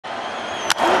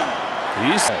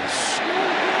He says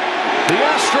the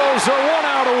Astros are 1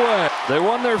 out away. They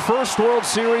won their first World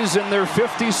Series in their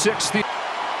 56th.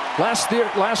 Last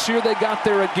year they got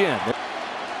there again.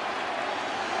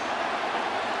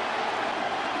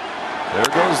 There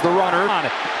goes the runner.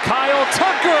 Kyle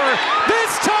Tucker.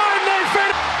 This time they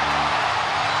finish.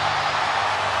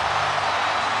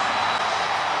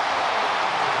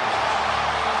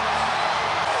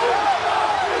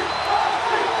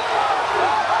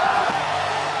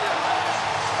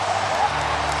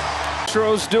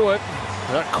 Astros do it.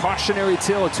 That cautionary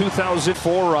tale of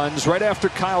 2004 runs right after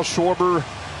Kyle Schwarber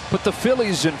put the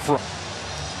Phillies in front.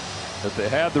 But they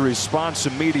had the response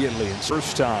immediately in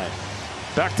first time.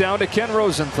 Back down to Ken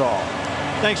Rosenthal.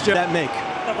 Thanks, Joe. That make.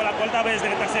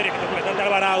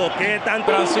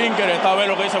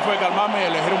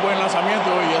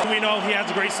 We know he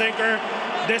has a great sinker.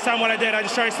 This time what I did, I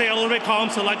just tried to stay a little bit calm,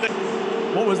 select it.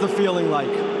 What was the feeling like?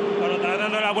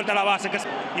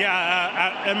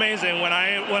 Yeah, amazing. When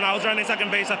I was running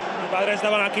second base, los Padres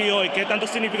estaban aquí hoy. ¿Qué tanto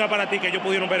significa para ti que ellos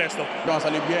pudieron ver esto? Van a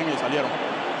salir bien y salieron.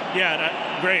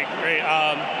 Yeah, great.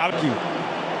 Thank you.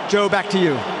 Joe, back to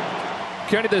you.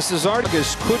 Kenny, the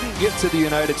Cesargas couldn't get to the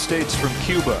United States from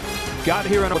Cuba. Got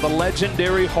here with a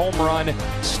legendary home run,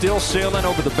 still sailing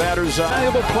over the batter's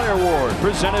Valuable Player Award,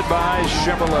 presented by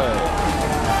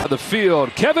Chevrolet. The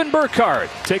field, Kevin Burkhardt,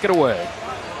 take it away.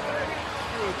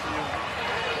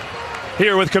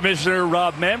 Here with Commissioner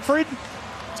Rob Manfred.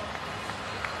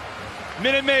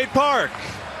 Minute Maid Park.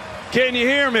 Can you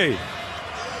hear me?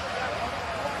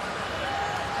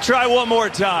 Try one more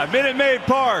time. Minute Maid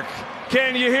Park.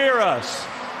 Can you hear us?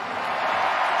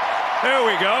 There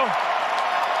we go.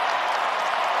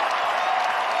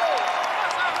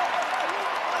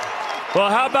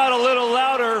 Well, how about a little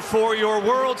louder for your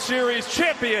World Series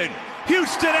champion,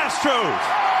 Houston Astros?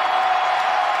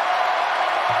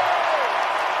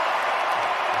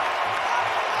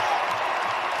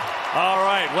 All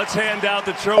right, let's hand out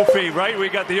the trophy, right? We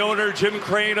got the owner, Jim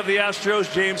Crane of the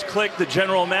Astros, James Click, the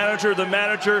general manager. The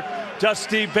manager,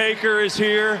 Dusty Baker, is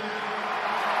here.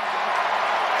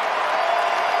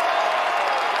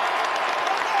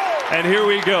 And here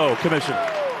we go, Commissioner.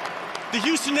 The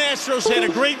Houston Astros had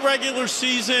a great regular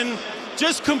season,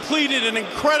 just completed an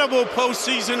incredible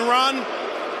postseason run.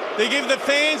 They gave the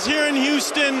fans here in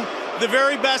Houston the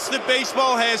very best that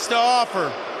baseball has to offer.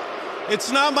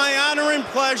 It's now my honor and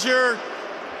pleasure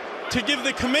to give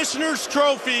the Commissioner's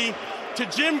Trophy to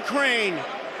Jim Crane,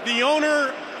 the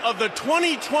owner of the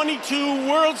 2022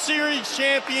 World Series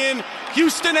champion,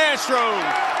 Houston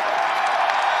Astros.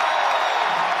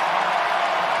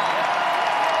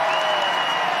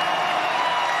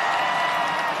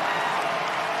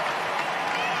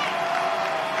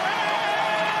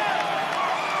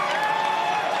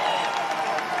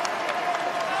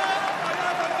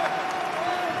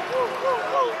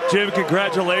 Jim,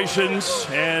 congratulations.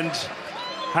 And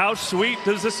how sweet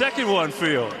does the second one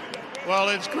feel? Well,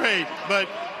 it's great, but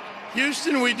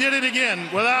Houston, we did it again.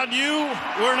 Without you,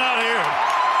 we're not here.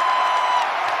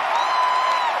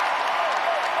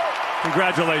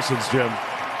 Congratulations, Jim.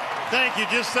 Thank you.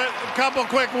 Just a couple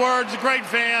quick words. Great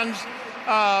fans,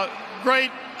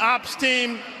 great ops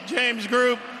team, James'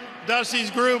 group,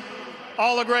 Dusty's group,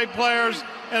 all the great players.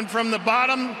 And from the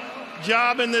bottom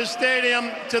job in this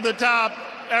stadium to the top,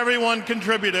 everyone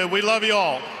contributed. We love you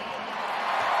all.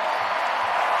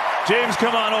 James,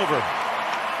 come on over.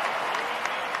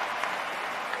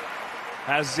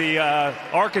 As the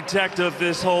architect of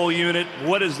this whole unit,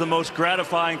 what is the most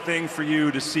gratifying thing for you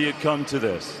to see it come to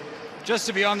this? Just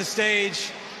to be on the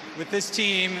stage with this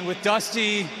team, with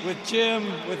Dusty, with Jim,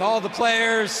 with all the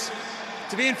players,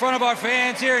 to be in front of our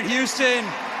fans here in Houston.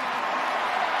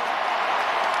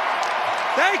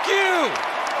 Thank you.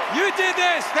 You did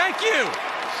this. Thank you.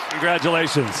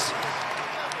 Congratulations.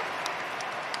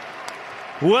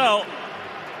 Well,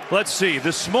 let's see.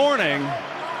 This morning,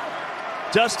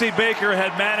 Dusty Baker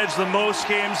had managed the most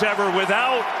games ever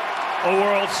without a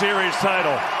World Series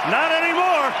title. Not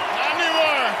anymore. Not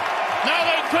anymore. Now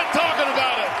they quit talking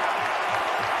about it.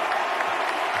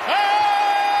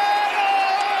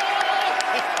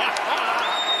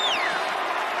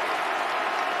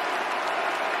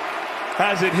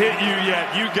 Has it hit you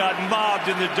yet? You got mobbed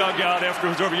in the dugout after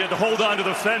it was over. You had to hold on to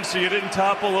the fence so you didn't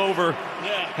topple over.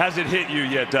 Yeah. Has it hit you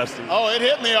yet, Dusty? Oh, it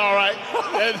hit me all right.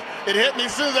 It hit me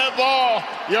as soon as that ball,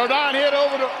 Jordan hit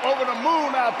over the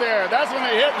moon out there. That's when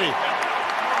it hit me.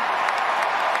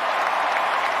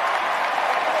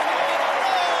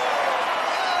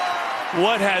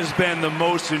 What has been the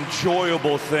most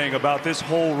enjoyable thing about this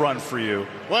whole run for you?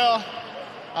 Well,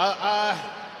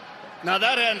 now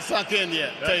that hadn't sunk in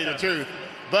yet, to tell you the truth.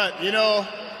 But, you know,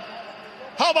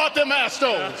 How about them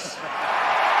Astros?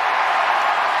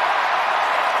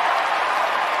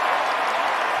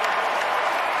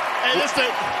 Hey,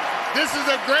 this is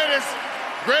the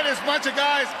greatest bunch of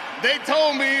guys. They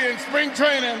told me in spring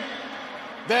training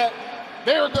that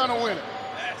they were going to win it.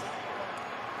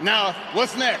 Now,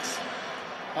 what's next?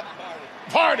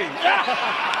 Party.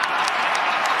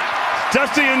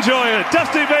 Dusty, enjoy it.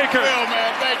 Dusty Baker. Well,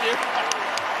 man, thank you.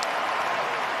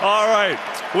 All right.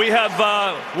 We have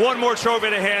one more trophy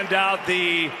to hand out.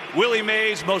 The Willie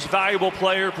Mays Most Valuable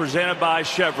Player presented by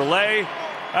Chevrolet.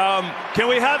 Can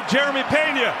we have Jeremy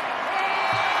Pena?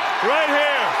 Right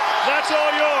here. That's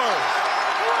all yours.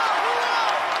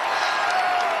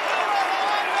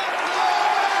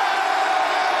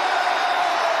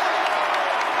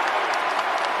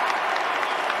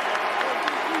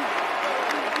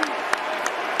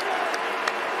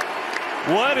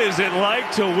 What is it like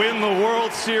to win the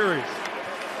World Series?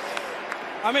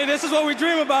 I mean, this is what we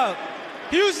dream about.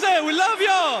 Houston, we love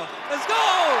y'all. Let's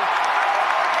go.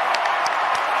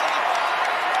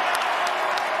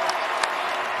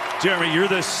 Jeremy, you're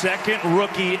the second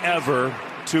rookie ever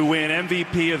to win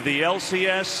MVP of the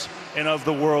LCS and of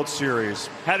the World Series.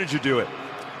 How did you do it?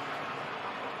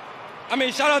 I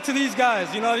mean, shout out to these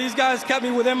guys. You know, these guys kept me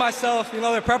within myself. You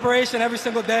know, their preparation every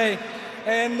single day.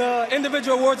 And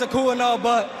individual awards are cool and all,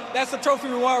 but that's the trophy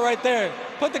we want right there.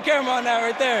 Put the camera on that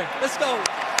right there. Let's go.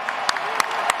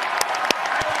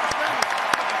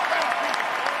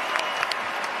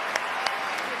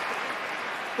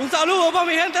 Un saludo para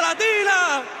mi gente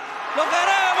latina. ¡Lo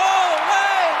queremos!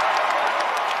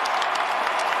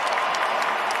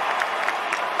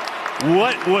 ¡Hey!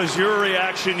 What was your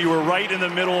reaction? You were right in the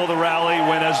middle of the rally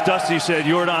when, as Dusty said,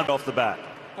 you're not off the bat.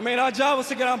 I mean, our job was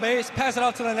to get on base, pass it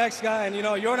out to the next guy, and, you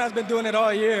know, Jordan's been doing it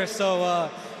all year, so,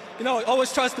 you know,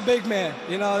 always trust the big man.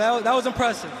 You know, that was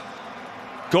impressive.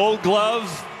 Gold Glove,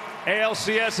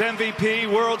 ALCS MVP,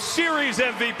 World Series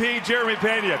MVP, Jeremy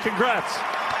Pena. Congrats.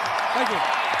 Thank you.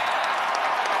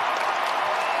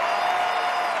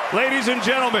 Ladies and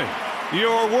gentlemen,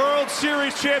 your World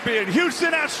Series champion,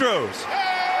 Houston Astros.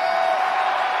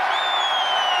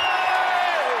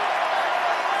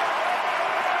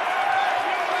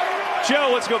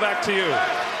 Joe, let's go back to you.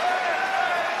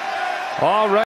 All right.